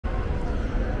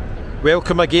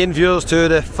Welcome again, viewers, to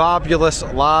the fabulous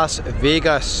Las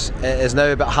Vegas. It is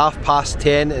now about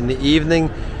 10:30 in the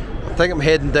evening. I think I'm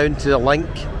heading down to the Link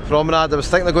Promenade. I was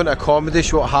thinking of going to a comedy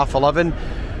show at 11:30,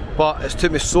 but it's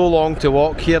took me so long to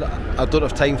walk here. I don't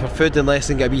have time for food unless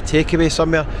I can get a wee takeaway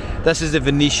somewhere. This is the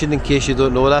Venetian, in case you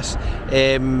don't know this.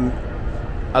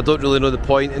 I don't really know the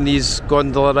point in these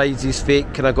gondola rides, these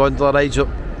fake kind of gondola rides,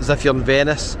 as if you're in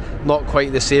Venice. Not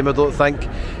quite the same, I don't think.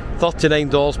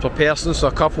 $39 per person, so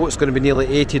a couple it's going to be nearly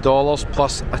 $80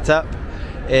 plus a tip.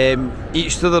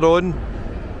 Each to their own,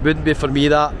 wouldn't be for me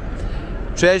that.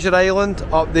 Treasure Island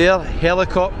up there,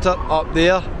 helicopter up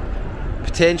there,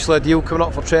 potentially a deal coming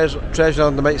up for Treasure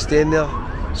Island, I might stay in there.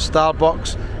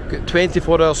 Starbucks, got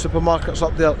 24-hour supermarkets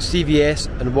up there, CVS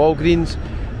and Walgreens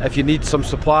if you need some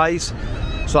supplies.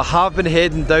 So I have been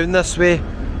heading down this way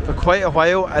for quite a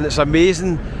while, and it's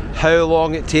amazing how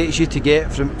long it takes you to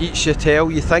get from each hotel.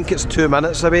 You think it's 2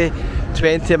 minutes away,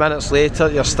 20 minutes later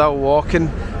you're still walking.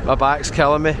 My back's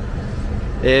killing me.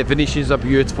 Venetian's a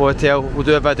beautiful hotel. We'll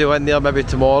do a video in there maybe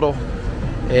tomorrow.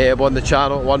 I'm on the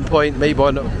channel at one point, maybe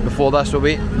on it before this, we'll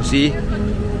wait and see.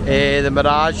 The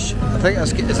Mirage, I think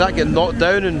is that getting knocked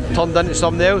down and turned into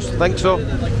something else? I think so.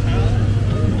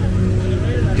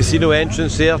 Casino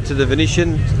entrance there to the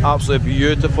Venetian, absolutely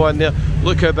beautiful in there.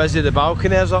 Look how busy the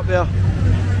balcony is up there.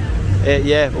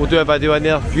 Yeah, we'll do a video in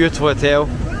there. Beautiful hotel.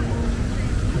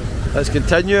 Let's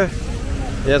continue.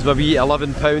 There's my wee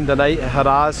 £11 a night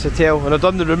Harrahs hotel. When I've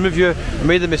done the room review, I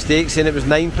made the mistake saying it was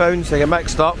 £9. I got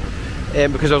mixed up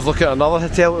because I was looking at another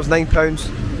hotel that was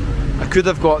 £9. I could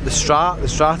have got the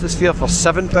Stratosphere for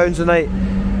 £7 a night,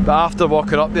 but after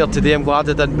walking up there today, I'm glad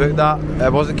I didn't book that. I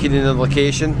wasn't keen in the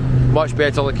location. Much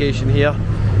better location here.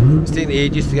 It's taking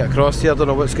ages to get across here. I don't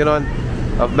know what's going on.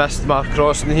 I've missed my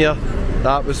crossing here.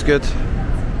 That was good.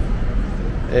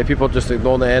 People are just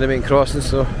ignoring the enemy and crossing,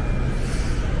 so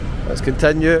let's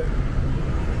continue.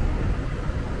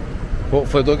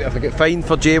 Hopefully if I get fined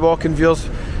for jaywalking, viewers,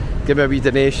 give me a wee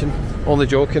donation. Only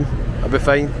joking, I'll be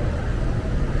fine.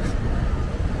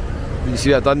 You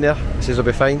see what I've done there? It says I'll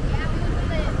be fine.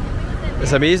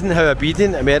 It's amazing how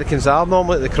obedient Americans are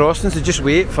normally at the crossings. They just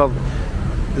wait for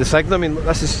the signal. I mean,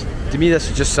 to me this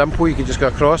is just simple. You can just go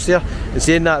across there. And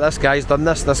saying that, this guy's done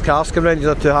this, this car's coming around, he's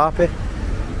not too happy.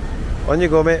 On you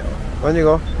go, mate, on you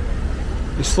go.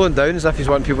 He's slowing down as if he's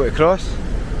wanting people to cross.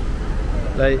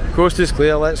 Right, coast is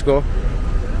clear, let's go.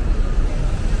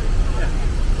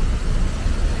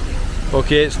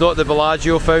 Okay, it's not the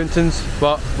Bellagio fountains,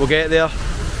 but we'll get there.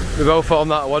 We will film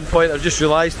that at one point. I've just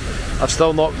realised I've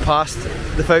still not passed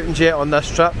the fountains yet on this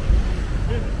trip.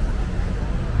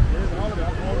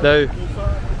 Now,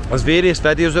 there's various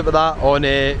videos about that on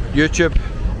YouTube.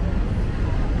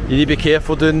 You need to be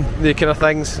careful doing the kind of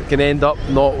things. It can end up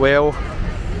not well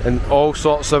in all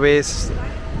sorts of ways.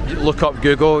 You look up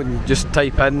Google and just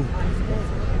type in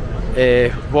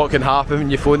what can happen when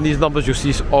you phone these numbers. You'll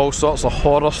see all sorts of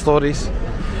horror stories.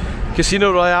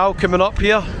 Casino Royale coming up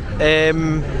here.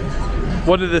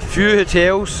 One of the few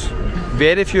hotels,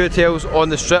 very few hotels on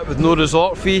the strip with no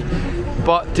resort fee.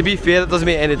 But to be fair, it doesn't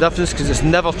make any difference because it's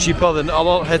never cheaper than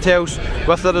other hotels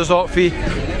with a resort fee.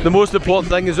 The most important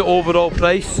thing is the overall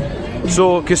price.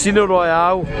 So Casino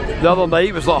Royale the other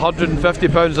night was like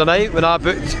 £150 a night when I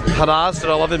booked Harrahs for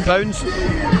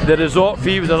 £11. The resort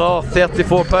fee was another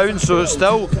 £34, so it's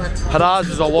still, Harrahs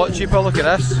is a lot cheaper. Look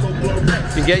at this.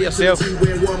 You can get yourself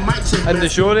in the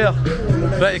show there.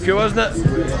 Pretty cool, isn't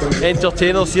it?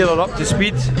 Entertainers here are up to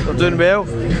speed, they're doing well.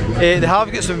 They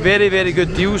have got some very, very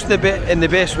good deals in the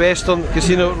Best Western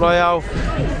Casino Royale.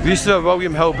 We used to have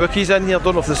William Hill bookies in here,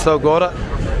 don't know if they still got it.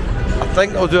 I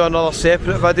think I'll do another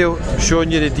separate video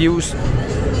showing you the deals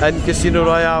in Casino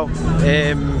Royale.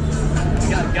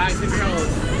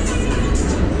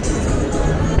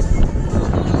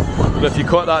 But if you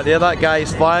caught that there, that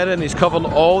guy's firing, he's covering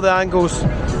all the angles.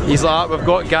 He's like, we've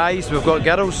got guys, we've got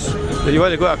girls. If you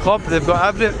want to go to a club, they've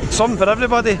got something for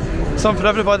everybody. Something for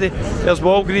everybody. There's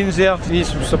Walgreens there if you need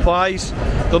some supplies.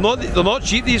 They're not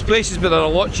cheap, these places, but they're a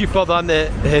lot cheaper than the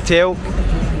hotel.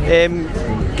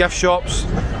 Gift shops,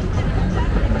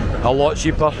 a lot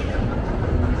cheaper.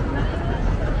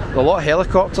 There's a lot of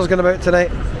helicopters going about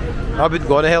tonight. I wouldn't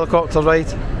go on a helicopter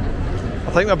ride. I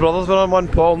think my brother's been on one,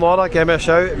 Paul, Nora, give me a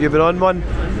shout if you've been on one.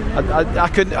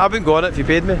 I wouldn't go on it if you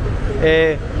paid me.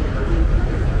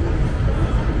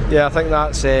 Yeah, I think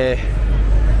that's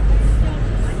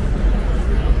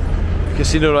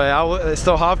Casino Royale. They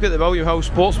still have got the William Hill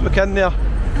Sportsbook in there.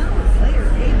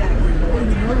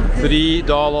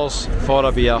 $3 for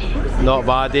a beer, not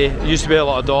bad, eh? It used to be a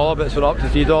lot of $1, but it's went up to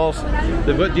 $3.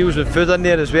 They've got deals with food in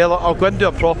there as well. I'll go and do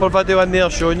a proper video in there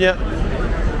showing you.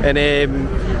 And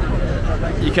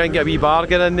you can get a wee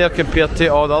bargain in there compared to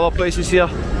all the other places here.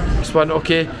 This one,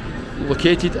 okay,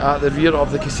 located at the rear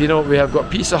of the casino. We have got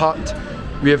Pizza Hut,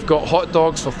 we have got hot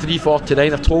dogs for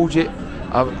 $3.49. I told you,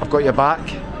 I've got your back.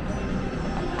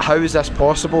 How is this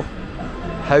possible?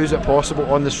 How is it possible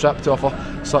on the strip to offer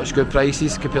such good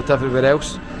prices compared to everywhere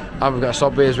else? And we've got a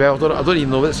Subway as well. I don't even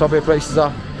know what the Subway prices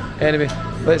are. Anyway,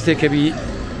 let's take a wee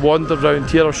wander round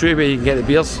here. I'll show you where you can get the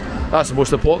beers. That's the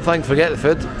most important thing, forget the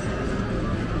food.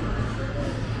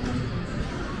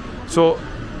 So,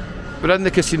 we're in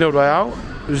the Casino Royale.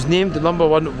 It was named the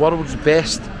 #1 world's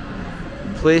best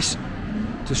place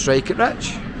to strike it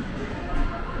rich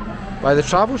by the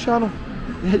Travel Channel.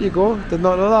 There you go, did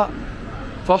not know that.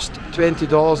 First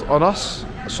 $20 on us,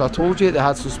 so I told you they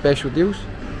had some special deals.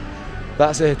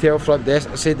 That's the hotel front desk.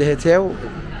 I said the hotel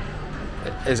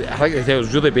I think the hotel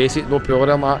is really basic, no pool or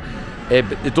that.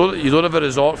 But you don't have a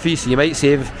resort fee, so you might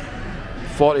save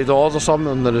 $40 or something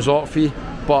on the resort fee.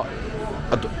 But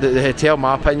the hotel, in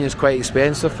my opinion, is quite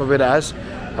expensive for where it is.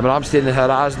 I mean, I'm staying in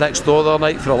Harrahs next door the other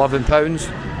night for £11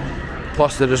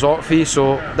 plus the resort fee,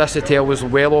 so this hotel was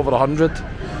well over 100.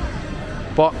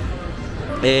 But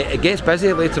it gets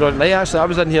busy later on at night. Actually, I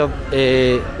was in here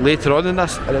later on in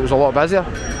this, and it was a lot busier.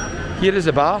 Here is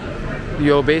the bar.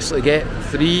 You'll basically get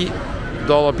 $3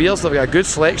 beers. They've got a good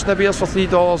selection of beers for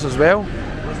 $3 as well.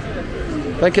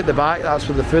 I think at the back that's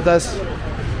where the food is.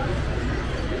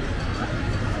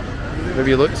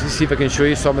 Maybe look to see if I can show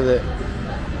you some of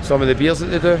the beers that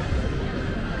they do.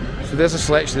 So there's a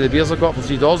selection of the beers I've got for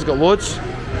 $3. I've got loads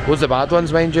of bad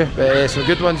ones, mind you, but some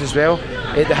good ones as well.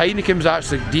 The Heineken's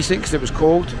actually decent because it was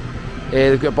cold.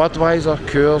 They've got Budweiser,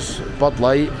 Coors, Bud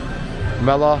Light,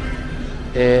 Miller,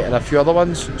 and a few other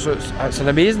ones. So it's an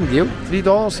amazing deal.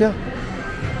 $3 here.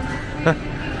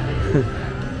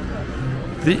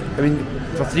 I mean,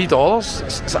 for $3,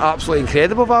 it's absolutely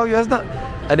incredible value, isn't it?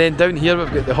 And then down here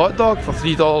we've got the hot dog for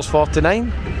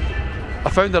 $3.49. I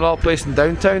found another place in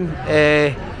downtown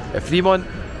at Fremont.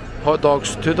 Hot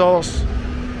dogs $2.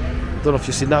 Don't know if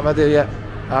you've seen that video yet.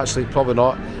 Actually, probably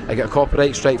not. I got a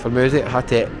copyright strike for music.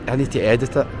 I need to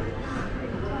edit it.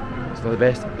 It's not the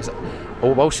best. I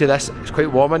will say this, it's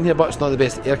quite warm in here, but it's not the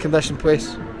best air conditioned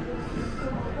place.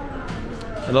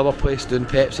 Another place doing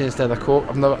Pepsi instead of Coke.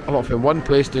 I've not found one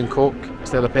place doing Coke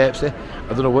instead of Pepsi. I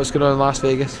don't know what's going on in Las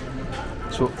Vegas.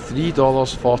 So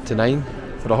 $3.49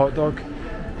 for a hot dog.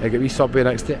 I got a wee Subway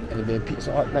next to it, and a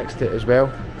Pizza Hut next to it as well.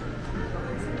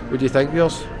 What do you think,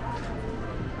 viewers?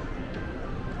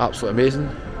 Absolutely amazing.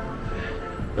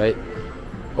 Right,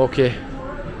 okay,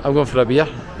 I'm going for a beer.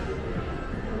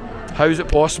 How is it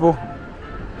possible?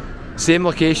 Same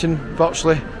location,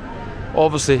 virtually.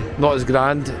 Obviously not as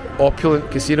grand,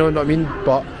 opulent casino, you know what I mean?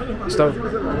 But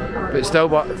still,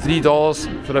 what,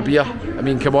 $3 for a beer? I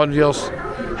mean, come on, viewers.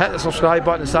 Hit the subscribe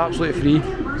button, it's absolutely free.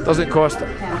 Doesn't cost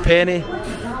a penny.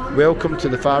 Welcome to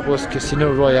the fabulous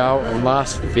Casino Royale in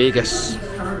Las Vegas.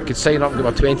 You could sign up and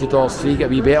get my $20 free, get a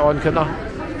wee bet on, couldn't I?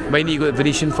 Might need to go to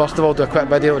Venetian first of all, do a quick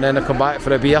video, and then I come back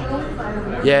for a beer.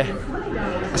 Yeah,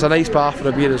 it's a nice bar for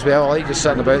a beer as well. I like just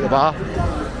sitting about the bar.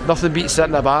 Nothing beats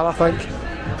sitting in a bar, I think.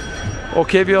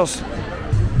 Okay, viewers,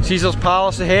 Caesar's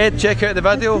Palace ahead. Check out the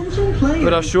video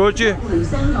where I showed you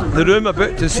the room I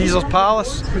booked in Caesar's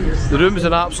Palace. The room was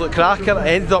an absolute cracker. I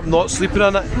ended up not sleeping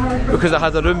in it because I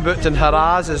had a room booked in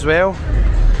Harrahs as well.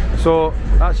 So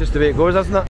that's just the way it goes, isn't it?